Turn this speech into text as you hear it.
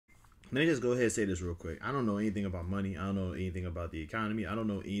Let me just go ahead and say this real quick. I don't know anything about money. I don't know anything about the economy. I don't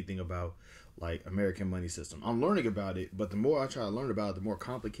know anything about like American money system. I'm learning about it, but the more I try to learn about it, the more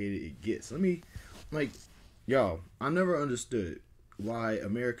complicated it gets. Let me like y'all, I never understood why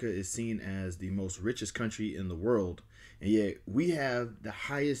America is seen as the most richest country in the world, and yet we have the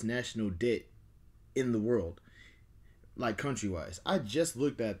highest national debt in the world, like country wise. I just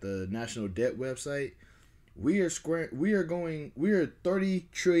looked at the national debt website. We are $30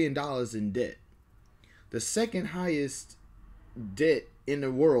 trillion in debt. The second highest debt in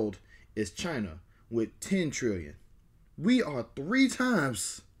the world is China with 10 trillion. We are three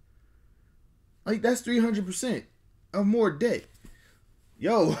times, like that's 300% of more debt.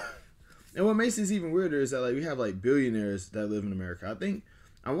 Yo, and what makes this even weirder is that like we have like billionaires that live in America.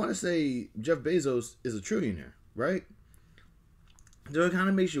 I want to say Jeff Bezos is a trillionaire, right? So it kind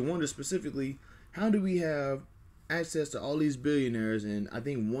of makes you wonder specifically, how do we have access to all these billionaires and I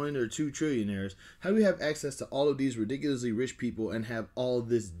think one or two trillionaires? How do we have access to all of these ridiculously rich people and have all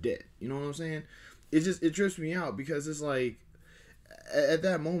this debt? You know what I'm saying? It trips me out because it's like at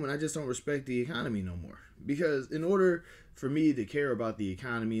that moment I just don't respect the economy no more. Because in order for me to care about the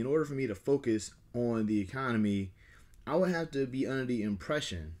economy, in order for me to focus on the economy, I would have to be under the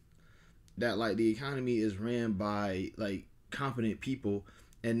impression that like the economy is ran by like competent people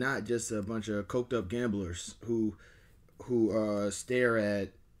and not just a bunch of coked up gamblers who stare at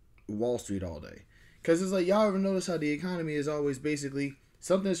Wall Street all day. Because it's like, y'all ever notice how the economy is always basically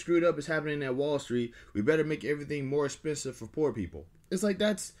something screwed up is happening at Wall Street. We better make everything more expensive for poor people. It's like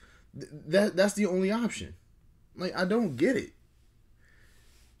that's the only option. Like I don't get it.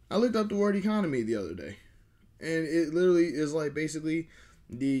 I looked up the word economy the other day, and it literally is like basically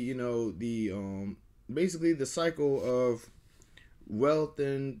basically the cycle of wealth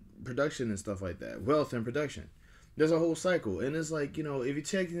and production and stuff like that. Wealth and production. There's a whole cycle, and it's like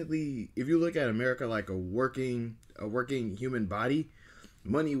if you look at America like a working human body,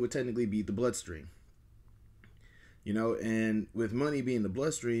 money would technically be the bloodstream. And with money being the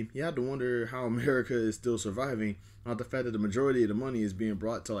bloodstream, you have to wonder how America is still surviving. Not the fact that the majority of the money is being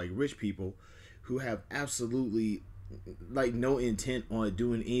brought to like rich people who have absolutely like no intent on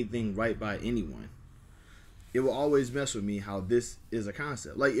doing anything right by anyone. It will always mess with me how this is a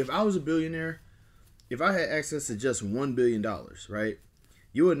concept. Like if I was a billionaire, if I had access to just $1 billion, right?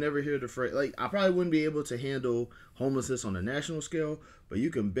 You would never hear the phrase. Like I probably wouldn't be able to handle homelessness on a national scale, but you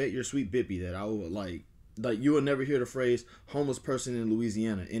can bet your sweet bippy that I would like you would never hear the phrase homeless person in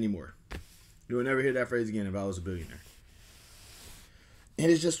Louisiana anymore. You would never hear that phrase again if I was a billionaire. And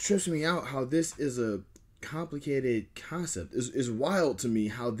it just trips me out how this is a complicated concept. It's wild to me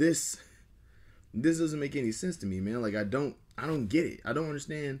how this doesn't make any sense to me, man. Like I don't get it. I don't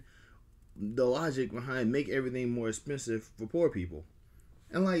understand the logic behind make everything more expensive for poor people.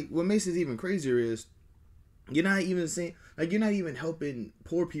 And like what makes it even crazier is you're not even saying like you're not even helping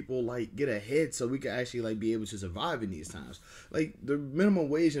poor people like get ahead so we can actually like be able to survive in these times. Like the minimum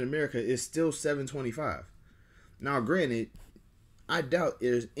wage in America is still $7.25. Now granted, I doubt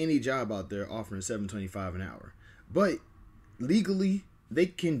there's any job out there offering $7.25 an hour. But legally they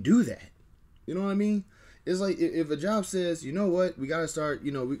can do that. You know what I mean? It's like if a job says, you know what, we gotta start,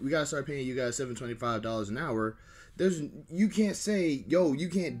 we gotta start paying you guys $7.25 an hour. You can't say, yo, you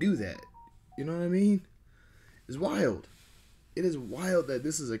can't do that. You know what I mean? It's wild. It is wild that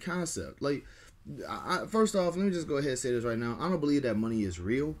this is a concept. Like, first off, let me just go ahead and say this right now. I don't believe that money is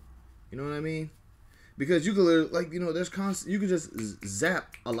real. You know what I mean? Because you could literally, like, there's you could just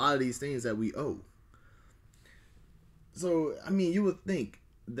zap a lot of these things that we owe. So, I mean, you would think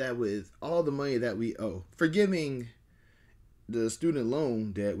that with all the money that we owe, forgiving the student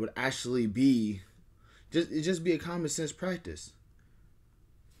loan debt would actually be just be a common sense practice.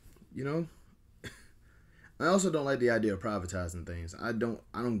 I also don't like the idea of privatizing things. I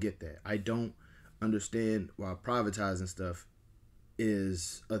don't get that. I don't understand why privatizing stuff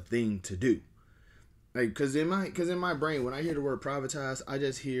is a thing to do. Like, cause in my brain, when I hear the word privatize, I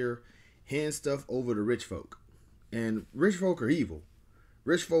just hear hand stuff over to rich folk, and rich folk are evil.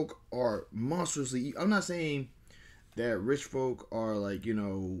 Rich folk are monstrously. I'm not saying that rich folk are like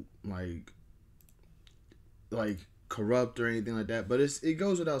like corrupt or anything like that, but it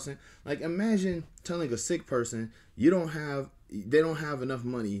goes without saying. Like imagine telling a sick person they don't have enough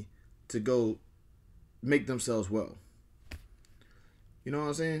money to go make themselves well. You know what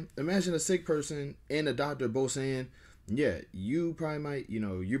I'm saying? Imagine a sick person and a doctor both saying, yeah, you probably might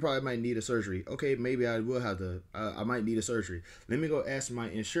need a surgery. Okay, maybe I will have to, I might need a surgery. Let me go ask my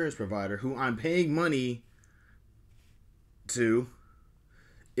insurance provider, who I'm paying money to,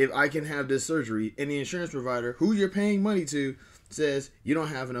 if I can have this surgery. And the insurance provider, who you're paying money to, says you don't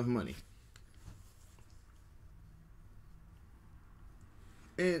have enough money.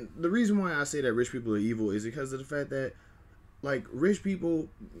 And the reason why I say that rich people are evil is because of the fact that, like, rich people,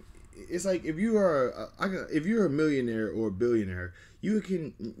 it's like if you are if you're a millionaire or a billionaire, you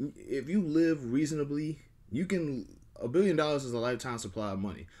can, if you live reasonably, you can, $1 billion is a lifetime supply of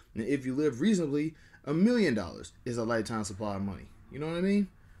money. And if you live reasonably, $1 million is a lifetime supply of money. You know what I mean?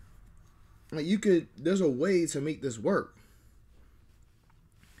 Like, you could, there's a way to make this work.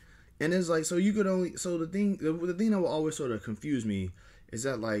 And it's like, so you could only, so the thing that will always sort of confuse me is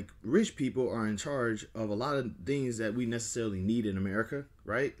that, like, rich people are in charge of a lot of things that we necessarily need in America,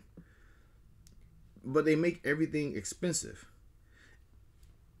 right? But they make everything expensive.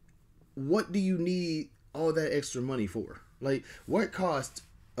 What do you need all that extra money for? Like, what cost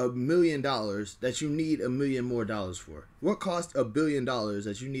 $1 million that you need $1 million more for? What cost $1 billion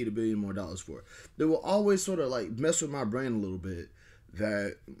that you need $1 billion more for? They will always sort of like mess with my brain a little bit.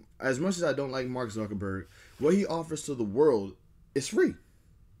 That as much as I don't like Mark Zuckerberg, what he offers to the world is free.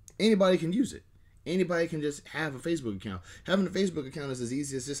 Anybody can use it. Anybody can just have a Facebook account. Having a Facebook account is as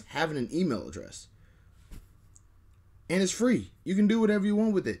easy as just having an email address. And it's free. You can do whatever you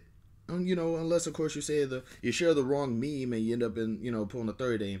want with it. You know, unless of course you share the wrong meme and you end up in, you know, pulling a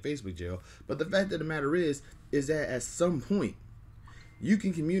 30-day in Facebook jail. But the fact of the matter is that at some point you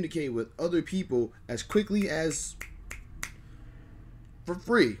can communicate with other people as quickly as for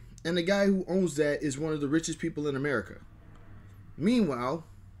free. And the guy who owns that is one of the richest people in America. Meanwhile,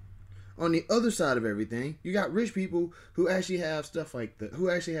 on the other side of everything, you got rich people who actually have stuff like who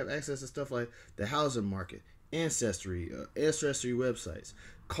actually have access to stuff like the housing market, ancestry websites,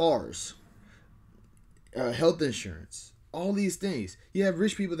 cars, health insurance, all these things. You have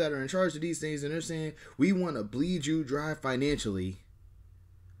rich people that are in charge of these things, and they're saying, we want to bleed you dry financially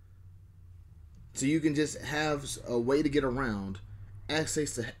so you can just have a way to get around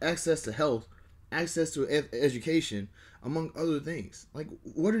access to health, access to education, among other things. Like,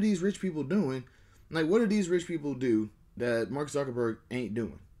 what are these rich people doing? Like, what do these rich people do that Mark Zuckerberg ain't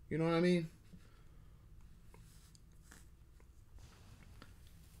doing? You know what I mean?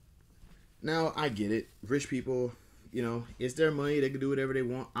 Now, I get it. Rich people, you know, it's their money. They can do whatever they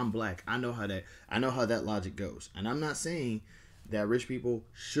want. I'm black. I know how that logic goes. And I'm not saying that rich people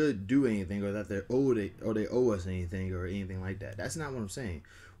should do anything or that they owe us anything or anything like that. That's not what I'm saying.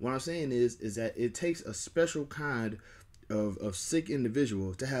 What I'm saying is that it takes a special kind of sick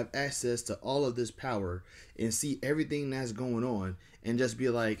individual to have access to all of this power and see everything that's going on and just be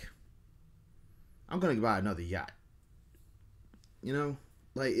like, I'm going to buy another yacht. You know?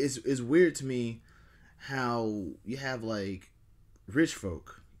 Like, it's weird to me how you have, like, rich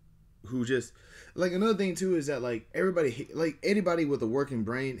folk who just, like, another thing too is that, like, anybody with a working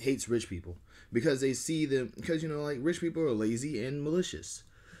brain hates rich people because they see them, because, you know, like, rich people are lazy and malicious.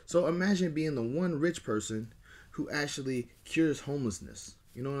 So imagine being the one rich person who actually cures homelessness.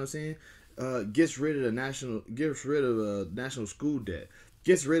 You know what I'm saying? Gets rid of national school debt,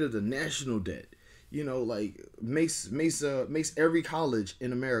 gets rid of the national debt. You know, like, makes every college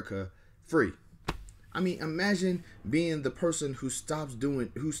in America free. I mean, imagine being the person who stops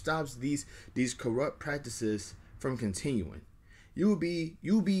these corrupt practices from continuing. You'll be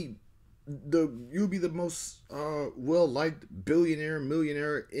the most well-liked billionaire,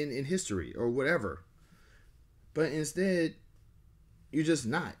 millionaire in history or whatever. But instead, you're just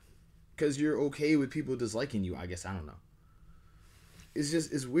not, because you're okay with people disliking you. I guess, I don't know.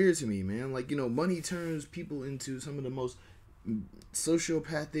 It's weird to me, man. Like, you know, money turns people into some of the most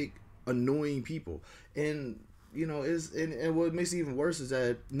sociopathic, annoying people. And, you know, and what makes it even worse is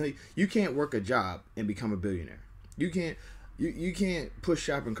that, like, you can't work a job and become a billionaire. You can't push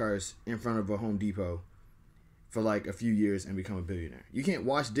shopping carts in front of a Home Depot for like a few years and become a billionaire. You can't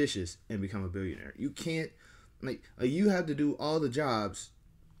wash dishes and become a billionaire. You can't, like you have to do all the jobs.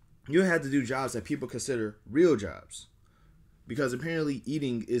 You have to do jobs that people consider real jobs. Because apparently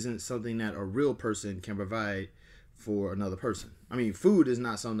eating isn't something that a real person can provide for another person. I mean, food is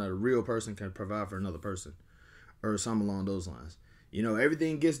not something that a real person can provide for another person. Or something along those lines. You know,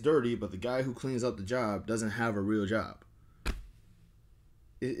 everything gets dirty, but the guy who cleans up the job doesn't have a real job.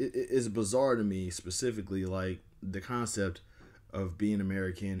 It's bizarre to me, specifically, like, the concept of being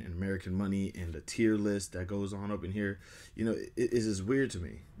American and American money and the tier list that goes on up in here. You know, it's just weird to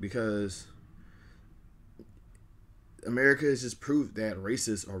me because America has just proved that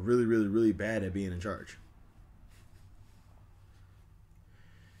racists are really, really, really bad at being in charge.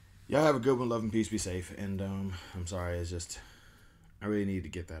 Y'all have a good one. Love and peace. Be safe. And I'm sorry. I really need to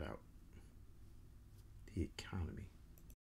get that out. The economy.